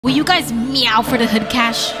Will you guys meow for the hood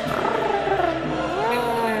cash?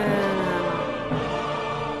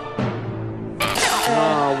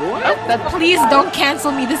 What? Please don't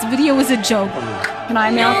cancel me. This video is a joke. Can I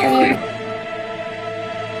meow for you?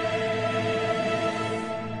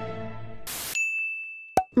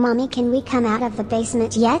 Mommy, can we come out of the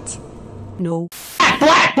basement yet? No.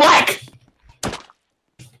 Black!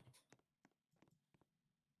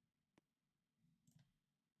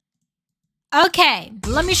 Okay,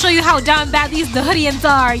 let me show you how down bad these Hoodians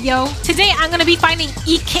are, yo. Today I'm gonna be finding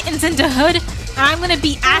E-Kittens in the hood, and I'm gonna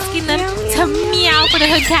be asking them to meow for the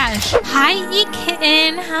hood cash. Hi,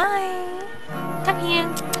 E-Kitten. Hi. Come here.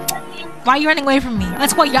 Why are you running away from me?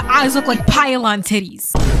 That's why your eyes look like pylon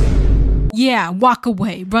titties. Yeah, walk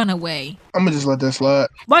away, run away. I'm gonna just let that slide.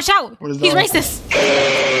 Watch out! What is He's that? racist.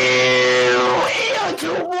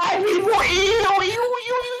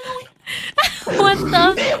 What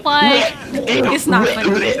the fuck? It's not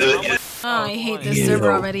funny. Oh, I hate this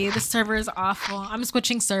server already. This server is awful. I'm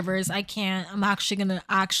switching servers. I can't. I'm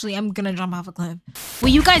gonna jump off a cliff. Will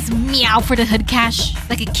you guys meow for the hood cash?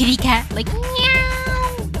 Like a kitty cat? Like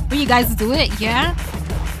meow? Will you guys do it? Yeah?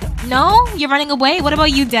 No? You're running away? What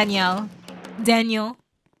about you, Danielle? Daniel?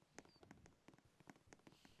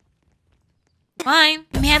 Fine.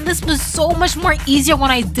 Man, this was so much more easier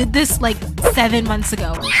when I did this like 7 months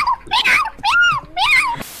ago.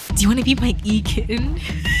 Do you want to be my E-Kitten?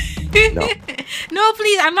 No. No,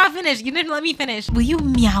 please, I'm not finished. You didn't let me finish. Will you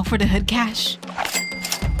meow for the hood cash?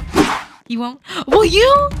 You won't? Will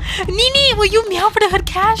you? Nini, will you meow for the hood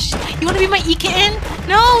cash? You want to be my E-Kitten?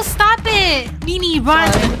 No, stop it. Nini,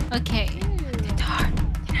 run. Sorry. Okay.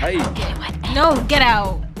 Hey. No, get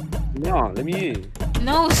out. No, let me in.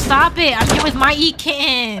 No, stop it. I'm here with my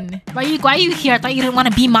E-Kitten. Why are you here? I thought you didn't want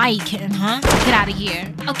to be my E-Kitten, huh? Get out of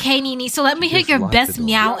here. Okay, Nini, so let me hear your best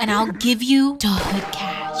meow and I'll give you the hood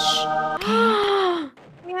cash. Okay?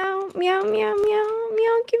 Meow, meow, meow, meow,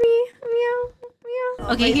 meow, give me meow, meow.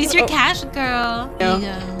 Okay, here's your cash, girl. There you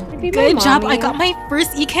go. Be my Good job. mommy. I got my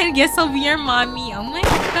first E-Kitten. Yes, I'll be your mommy. Oh my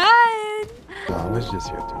god. I was just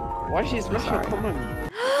here to record. Why she's messing? Come on.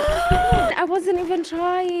 I wasn't even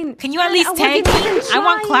trying. Can you at least tag me? I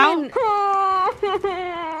want clout.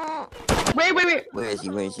 Wait. Where is he?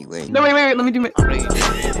 No, wait. Let me do it. Oh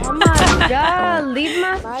my god, leave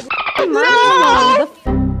my money alone.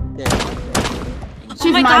 Oh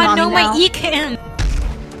my god, no, my E-Kitten.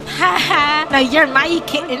 Haha. Now you're my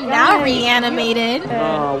E-Kitten now reanimated.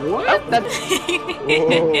 What? That's...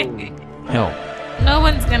 Help. No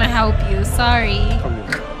one's gonna help you. Sorry.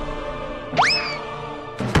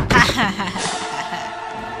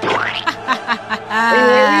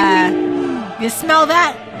 You smell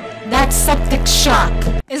that? That's septic shock.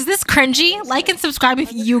 Is this cringy? Like and subscribe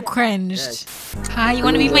if you cringed. Hi, you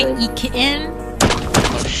wanna be my E-Kitten?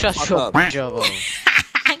 Oh, shut up, Jabo.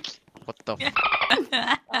 What the f-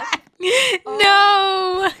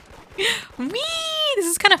 No! Wee! This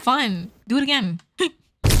is kind of fun. Do it again.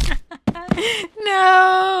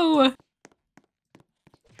 No!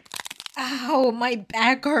 Ow, my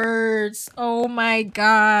back hurts. Oh my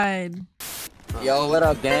god. Yo, what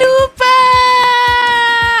up, gang? Lupa!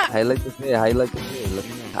 How you like to fit? Look,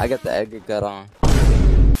 I got the egg cut on.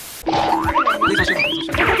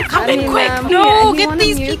 Come in quick! No, get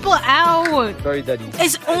these people out! Sorry, Daddy.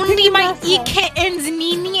 It's only my E-Kittens,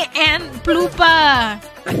 Nini and Bloopa!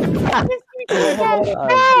 Let me try.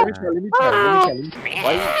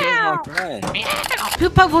 Why you killing my friend?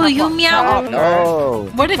 Bloopa, will you meow? No.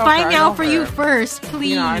 What if I meow for you first,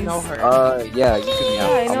 please? Yeah, I know her. Yeah, you can Yeah,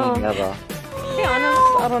 I meow. know. I'm gonna meow. To be honest,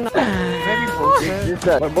 I don't know. Very bullshit. Just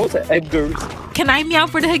that. We're both Edgars. Can I meow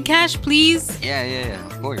for the hood cash, please? Yeah,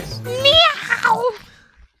 of course. Meow!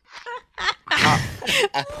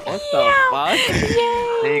 What the fuck?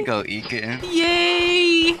 There you go, E-Kitten.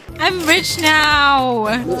 Yay! I'm rich now!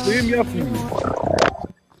 Let me meow for you.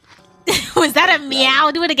 Was that a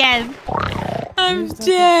meow? Do it again. I'm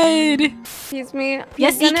dead. Excuse me.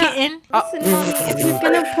 Yes, You're gonna- E-Kitten? Listen, mommy, if you're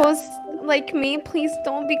gonna post like me, please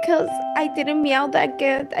don't, because I didn't meow that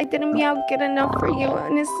good. I didn't meow good enough for you,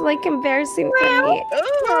 and it's like embarrassing for me.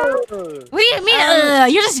 What do you mean?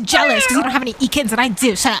 You're just jealous because you don't have any E-Kittens and I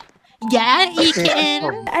do. Shut up. Yeah,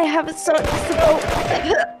 E-Kitten? I have a so.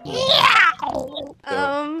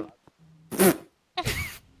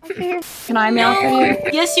 Okay. Can I meow for you?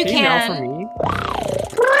 Yes, you Can you meow for can. me?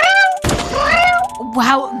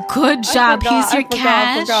 Wow, good job. Here's your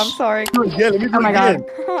cash. I'm sorry. Yeah, let me do Oh my it god.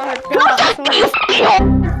 Oh,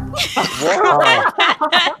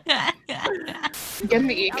 Get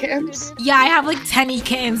the E-Kittens. Yeah, I have like 10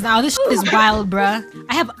 E-Kittens now. This shit is wild, bruh.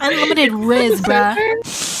 I have unlimited Riz, bruh.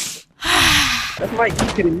 That's my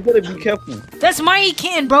E-kitten. You gotta be careful. That's my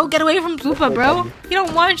kitten, bro. Get away from Zupa, bro. He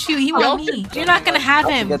don't want you. He want me. You're not gonna have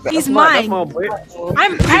him. He's mine.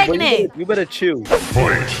 I'm pregnant. You better chill. That's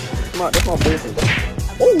my boyfriend.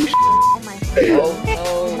 Oh,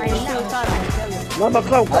 Mama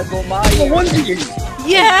Cloud.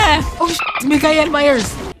 Yeah. Oh, Mikael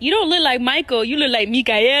Myers. You don't look like Michael. You look like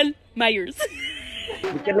Mikael Myers.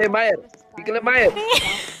 Mikael Myers.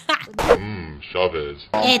 Chavez.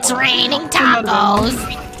 It's raining tacos.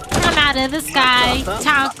 Come out of the sky.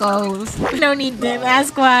 Tacos. No need to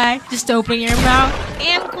ask why. Just open your mouth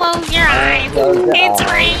and close your eyes. It's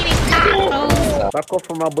raining tacos. Back off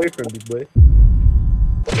from my boyfriend, big boy.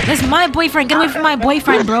 That's my boyfriend. Get away from my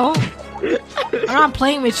boyfriend, bro. I'm not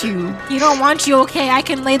playing with you. He don't want you, okay? I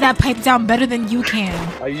can lay that pipe down better than you can.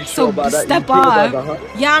 Are you sure about that? Step off.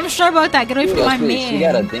 Yeah, I'm sure about that. Get away from my man. She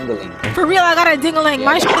got a dingling. For real, I got a dingling.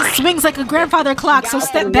 My shit swings like a grandfather clock, so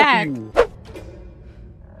step back.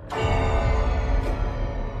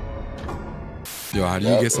 Yo, how do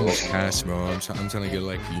you get so much cash, bro? I'm trying to get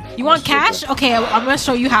like you. You want cash? Okay, I'm gonna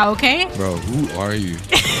show you how, okay? Bro, who are you?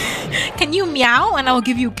 Can you meow and I will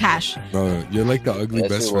give you cash? Bro, you're like the ugly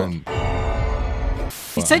best friend.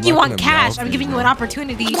 You said you want cash. I'm giving you an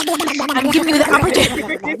opportunity. I'm giving you the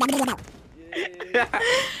opportunity.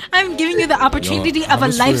 I'm giving you the opportunity of a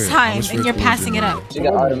lifetime, and you're passing it up. She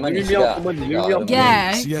got all the money.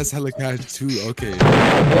 Yeah. She has hella cash too. Okay.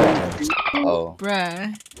 Oh.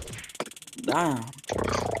 Bruh. Damn.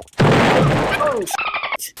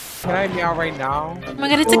 Can I meow right now? Oh my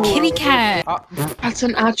god, it's a kitty cat. That's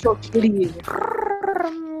an actual kitty.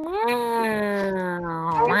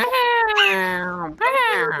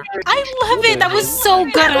 I love it. That was so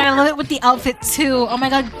good. And I love it with the outfit too. Oh my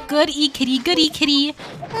god, good E-kitty, good E-kitty.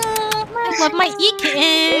 I love my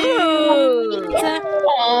E-kittens.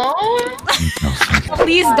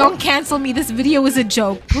 Please don't cancel me. This video is a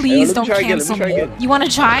joke. Please don't cancel me. You want to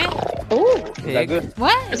try? Oh, Is that good?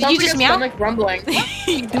 What? it Did you sounds just like a meow? stomach rumbling. Do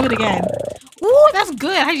it again. Ooh, that's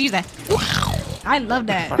good. How'd you use that? I love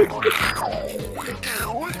that.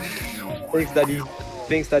 Thanks, daddy.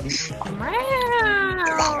 Thanks, daddy. That's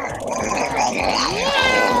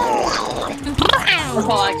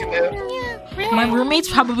all I can do. My roommates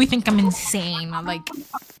probably think I'm insane. I'm like,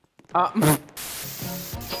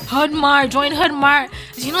 Hoodmar, join Hoodmar.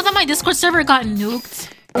 Did you know that my Discord server got nuked?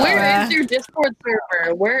 Where is your Discord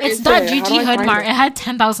server? Where It's is it? .gg How do I find Hoodmar. it? It had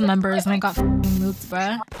 10,000 members and I got nuked,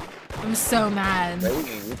 bruh. I'm so mad.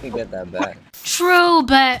 We can get that back. True,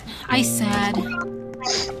 but I sad.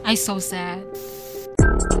 I so sad.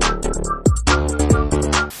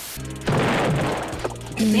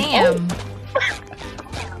 Damn.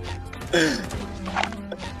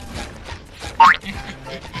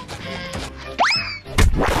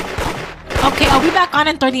 Okay, I'll be back on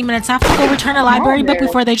in 30 minutes. I have to go return a library book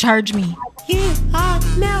before they charge me. You are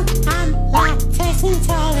now, I'm